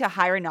grew into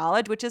higher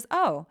knowledge, which is,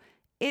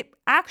 it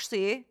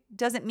actually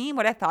doesn't mean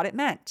what I thought it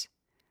meant.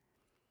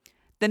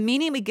 The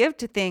meaning we give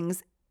to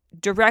things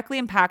directly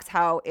impacts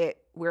how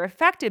we're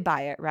affected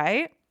by it,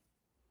 right?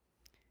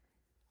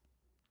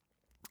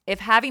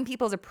 If having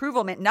people's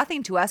approval meant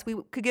nothing to us, we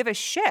could give a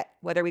shit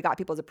whether we got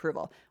people's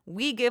approval.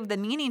 We give the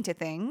meaning to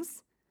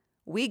things.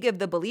 We give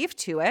the belief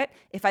to it.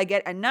 If I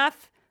get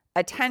enough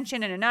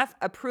attention and enough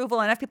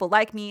approval, enough people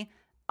like me,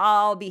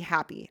 I'll be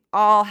happy.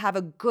 I'll have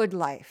a good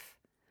life.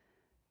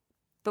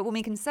 But when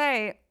we can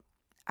say,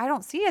 I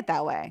don't see it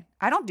that way.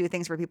 I don't do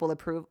things for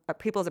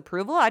people's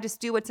approval. I just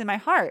do what's in my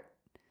heart.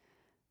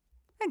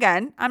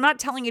 Again, I'm not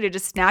telling you to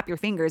just snap your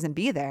fingers and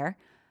be there,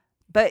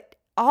 but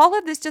all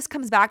of this just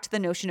comes back to the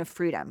notion of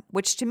freedom,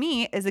 which to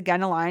me is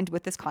again aligned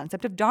with this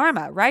concept of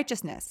dharma,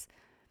 righteousness.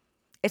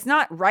 It's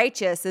not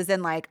righteous as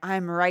in like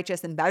I'm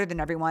righteous and better than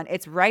everyone.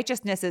 It's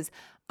righteousness is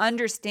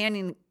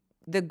understanding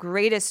the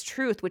greatest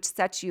truth which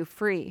sets you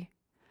free.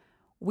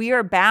 We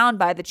are bound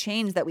by the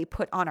chains that we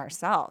put on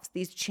ourselves,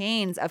 these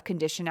chains of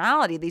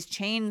conditionality, these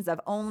chains of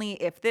only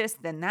if this,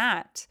 then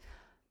that.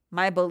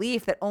 My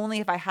belief that only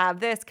if I have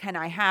this, can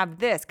I have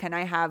this? Can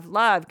I have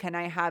love? Can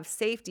I have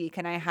safety?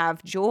 Can I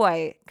have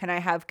joy? Can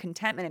I have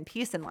contentment and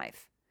peace in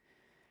life?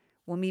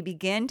 When we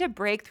begin to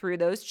break through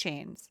those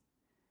chains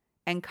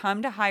and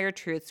come to higher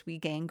truths, we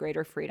gain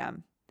greater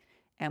freedom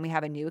and we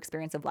have a new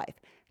experience of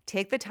life.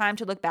 Take the time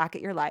to look back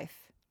at your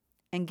life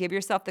and give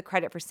yourself the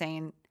credit for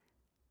saying,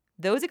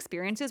 those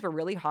experiences were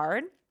really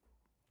hard,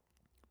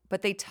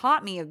 but they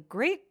taught me a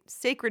great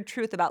sacred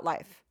truth about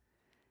life.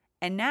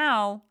 And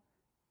now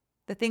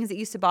the things that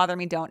used to bother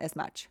me don't as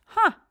much.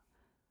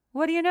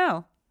 What do you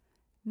know?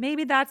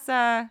 Maybe that's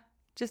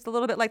just a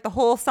little bit like the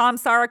whole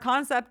samsara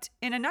concept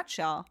in a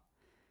nutshell.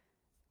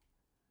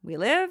 We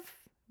live,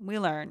 we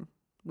learn,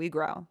 we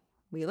grow.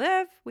 We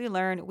live, we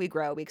learn, we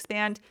grow. We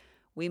expand,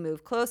 we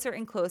move closer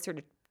and closer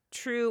to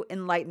true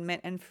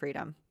enlightenment and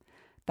freedom.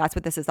 That's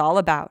what this is all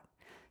about.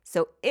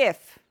 So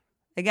if,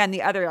 again,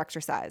 the other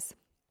exercise,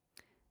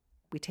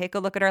 we take a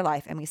look at our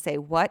life and we say,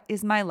 what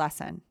is my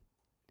lesson?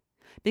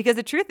 Because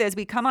the truth is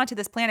we come onto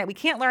this planet, we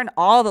can't learn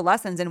all the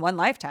lessons in one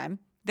lifetime.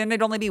 Then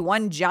there'd only be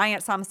one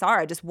giant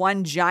samsara, just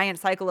one giant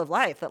cycle of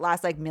life that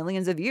lasts like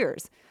millions of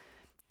years.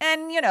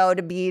 And,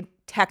 to be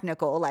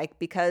technical,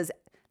 because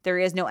there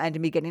is no end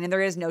and beginning and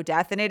there is no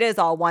death and it is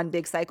all one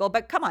big cycle.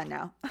 But come on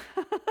now,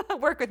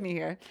 work with me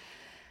here.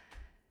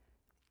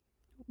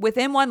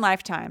 Within one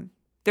lifetime,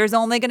 there's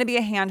only going to be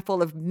a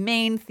handful of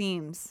main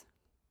themes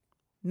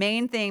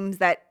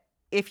that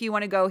if you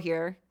want to go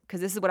here,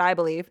 because this is what I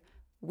believe,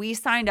 we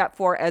signed up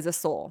for as a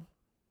soul.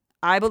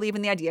 I believe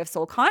in the idea of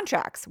soul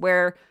contracts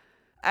where,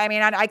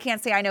 I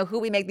can't say I know who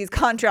we make these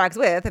contracts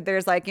with. If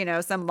there's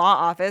some law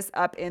office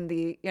up in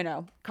the,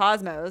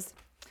 cosmos,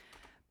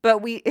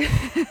 but we,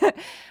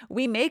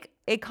 we make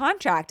a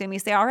contract and we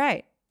say, all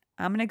right,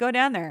 I'm going to go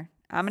down there.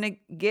 I'm going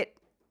to get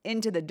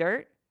into the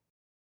dirt.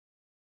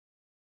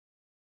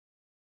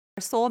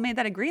 Our soul made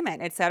that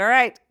agreement. It said, all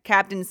right,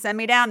 Captain, send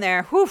me down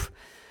there. Whew.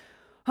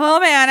 Oh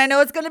man, I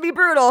know it's going to be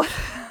brutal.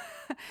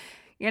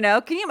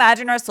 Can you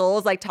imagine our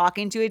souls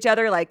talking to each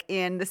other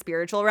in the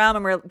spiritual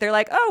realm and they're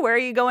like, oh, where are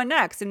you going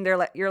next? And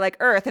you're like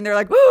Earth and they're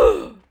like,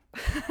 oh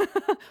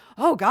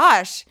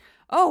gosh.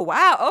 Oh,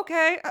 wow.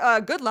 Okay.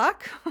 Good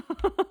luck.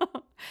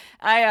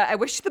 I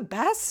wish you the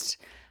best.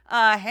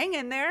 Hang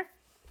in there.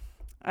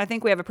 I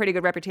think we have a pretty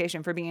good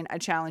reputation for being a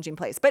challenging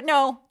place, but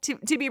no,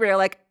 to be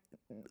real,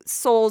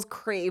 souls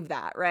crave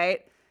that,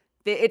 right?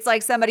 It's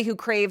like somebody who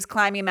craves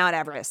climbing Mount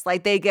Everest.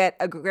 They get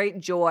a great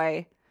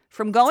joy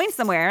from going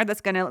somewhere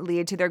that's going to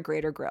lead to their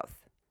greater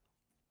growth.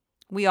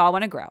 We all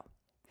want to grow.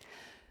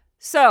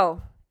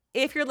 So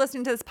if you're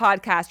listening to this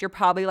podcast, you're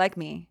probably like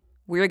me,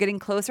 we're getting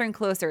closer and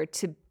closer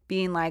to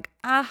being like,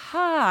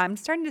 aha, I'm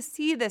starting to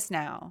see this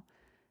now.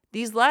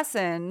 These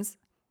lessons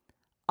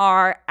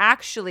are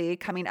actually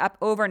coming up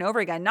over and over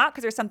again, not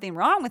because there's something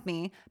wrong with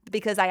me, but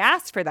because I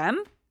asked for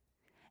them.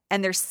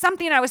 And there's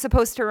something I was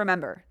supposed to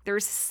remember.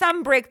 There's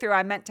some breakthrough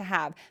I meant to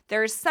have.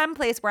 There's some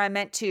place where I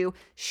meant to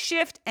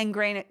shift and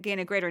gain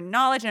a greater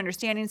knowledge and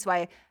understanding so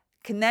I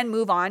can then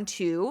move on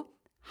to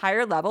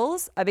higher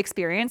levels of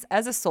experience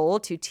as a soul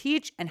to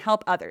teach and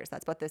help others.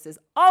 That's what this is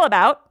all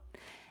about.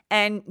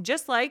 And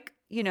just like,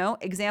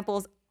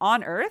 examples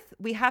on earth,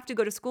 we have to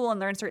go to school and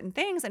learn certain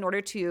things in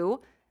order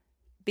to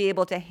be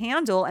able to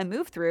handle and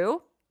move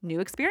through new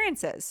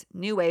experiences,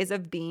 new ways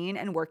of being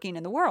and working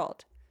in the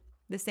world.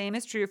 The same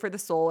is true for the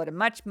soul at a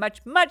much, much,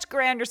 much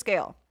grander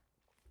scale.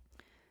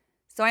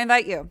 So I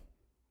invite you,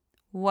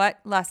 what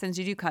lessons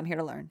did you come here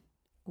to learn?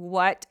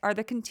 What are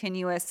the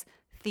continuous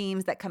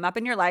themes that come up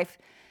in your life?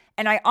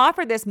 And I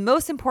offer this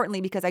most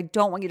importantly because I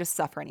don't want you to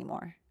suffer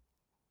anymore.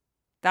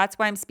 That's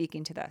why I'm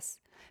speaking to this,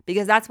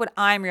 because that's what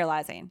I'm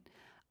realizing.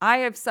 I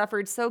have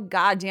suffered so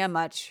goddamn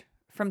much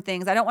from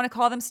things. I don't want to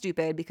call them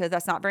stupid because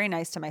that's not very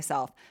nice to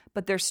myself,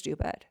 but they're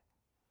stupid.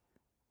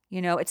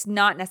 It's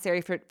not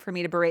necessary for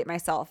me to berate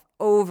myself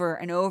over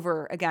and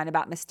over again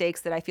about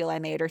mistakes that I feel I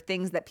made or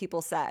things that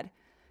people said,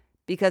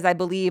 because I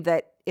believe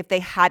that if they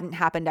hadn't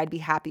happened, I'd be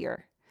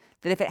happier.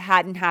 That if it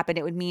hadn't happened,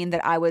 it would mean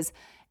that I was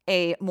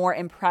a more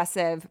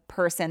impressive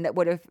person that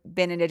would have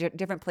been in a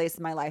different place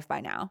in my life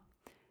by now.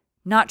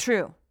 Not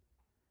true.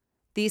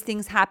 These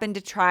things happen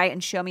to try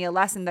and show me a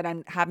lesson that I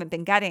haven't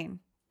been getting.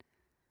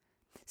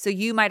 So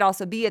you might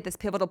also be at this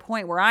pivotal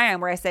point where I am,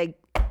 where I say,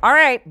 all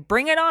right,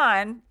 bring it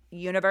on,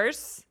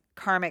 universe.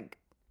 Karmic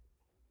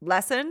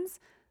lessons.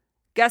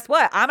 Guess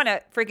what? I'm going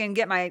to freaking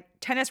get my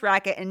tennis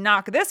racket and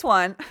knock this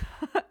one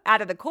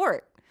out of the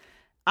court.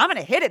 I'm going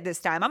to hit it this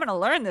time. I'm going to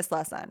learn this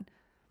lesson.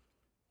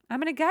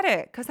 I'm going to get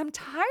it because I'm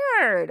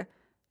tired.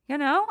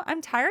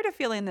 I'm tired of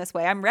feeling this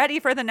way. I'm ready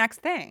for the next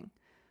thing.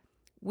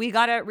 We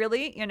got to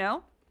really,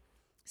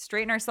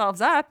 straighten ourselves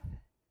up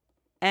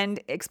and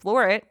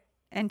explore it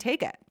and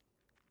take it,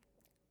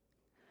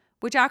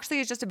 which actually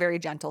is just a very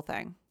gentle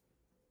thing.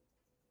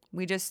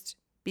 We just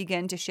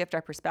begin to shift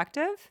our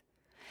perspective.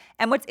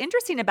 And what's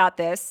interesting about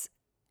this,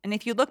 and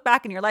if you look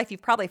back in your life,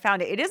 you've probably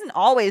found it isn't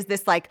always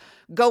this like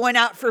going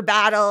out for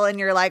battle and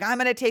you're like, I'm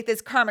going to take this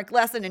karmic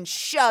lesson and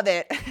shove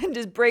it and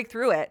just break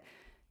through it.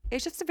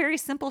 It's just a very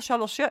simple,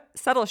 subtle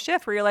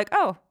shift where you're like,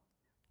 oh,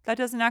 that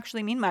doesn't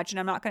actually mean much and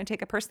I'm not going to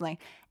take it personally.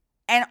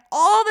 And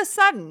all of a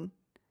sudden,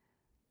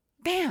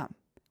 bam,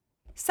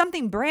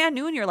 something brand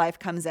new in your life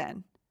comes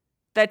in.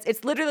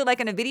 It's literally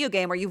like in a video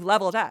game where you've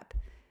leveled up.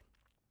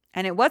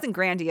 And it wasn't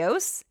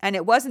grandiose, and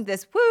it wasn't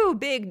this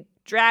big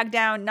drag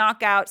down,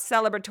 knockout,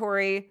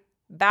 celebratory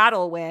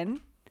battle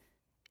win.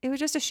 It was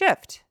just a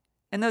shift.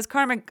 And those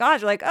karmic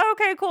gods are like, oh,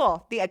 okay,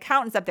 cool. The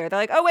accountant's up there. They're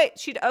like, oh, wait,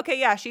 she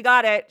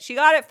got it. She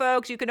got it,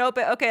 folks. You can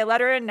open. Okay,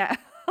 let her in now.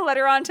 Let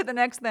her on to the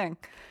next thing.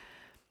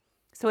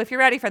 So if you're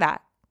ready for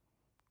that,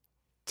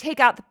 take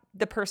out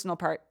the personal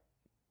part.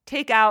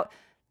 Take out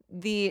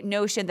the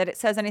notion that it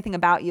says anything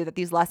about you, that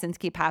these lessons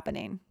keep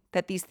happening,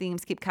 that these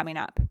themes keep coming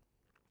up.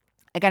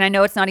 Again, I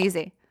know it's not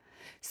easy.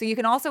 So you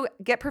can also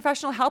get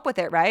professional help with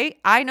it, right?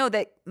 I know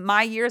that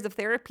my years of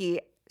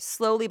therapy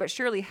slowly but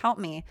surely helped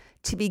me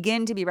to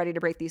begin to be ready to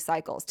break these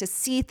cycles, to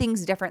see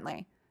things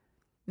differently.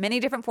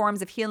 Many different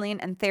forms of healing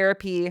and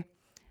therapy,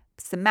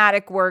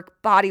 somatic work,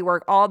 body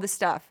work, all this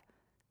stuff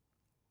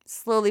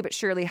slowly but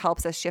surely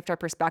helps us shift our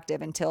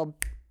perspective until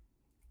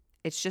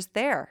it's just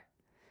there.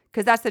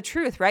 Because that's the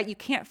truth, right? You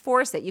can't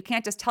force it. You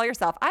can't just tell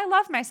yourself, I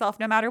love myself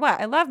no matter what.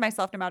 I love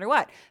myself no matter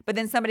what. But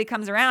then somebody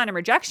comes around and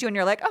rejects you and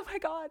you're like, oh my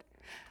God,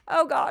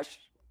 oh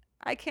gosh,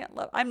 I can't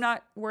love. I'm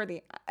not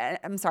worthy.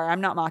 I'm sorry. I'm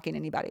not mocking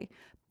anybody.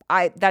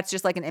 That's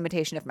just like an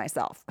imitation of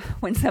myself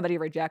when somebody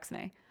rejects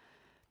me.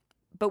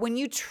 But when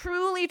you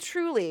truly,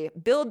 truly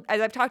build, as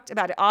I've talked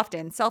about it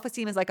often,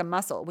 self-esteem is like a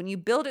muscle. When you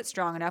build it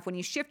strong enough, when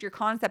you shift your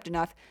concept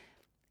enough,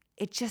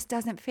 it just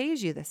doesn't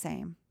faze you the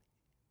same.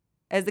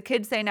 As the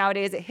kids say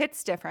nowadays, it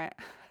hits different,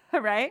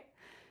 right?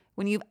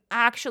 When you've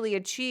actually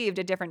achieved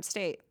a different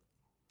state.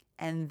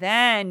 And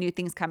then new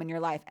things come in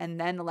your life. And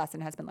then the lesson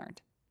has been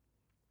learned.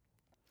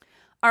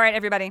 All right,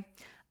 everybody.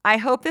 I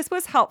hope this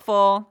was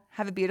helpful.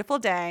 Have a beautiful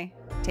day.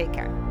 Take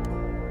care.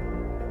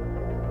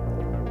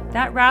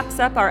 That wraps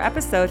up our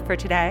episode for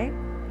today.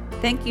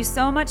 Thank you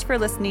so much for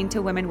listening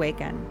to Women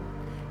Waken.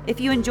 If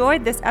you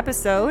enjoyed this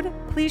episode,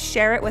 please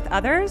share it with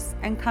others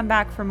and come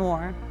back for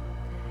more.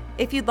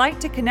 If you'd like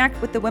to connect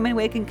with the Women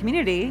Waken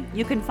community,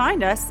 you can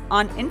find us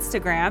on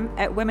Instagram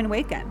at Women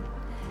Waken.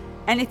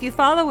 And if you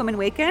follow Women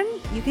Waken,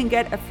 you can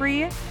get a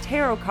free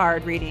tarot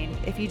card reading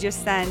if you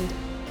just send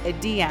a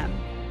DM.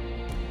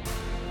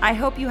 I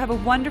hope you have a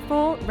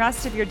wonderful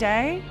rest of your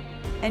day,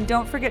 and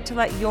don't forget to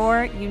let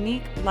your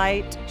unique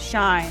light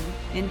shine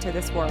into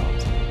this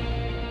world.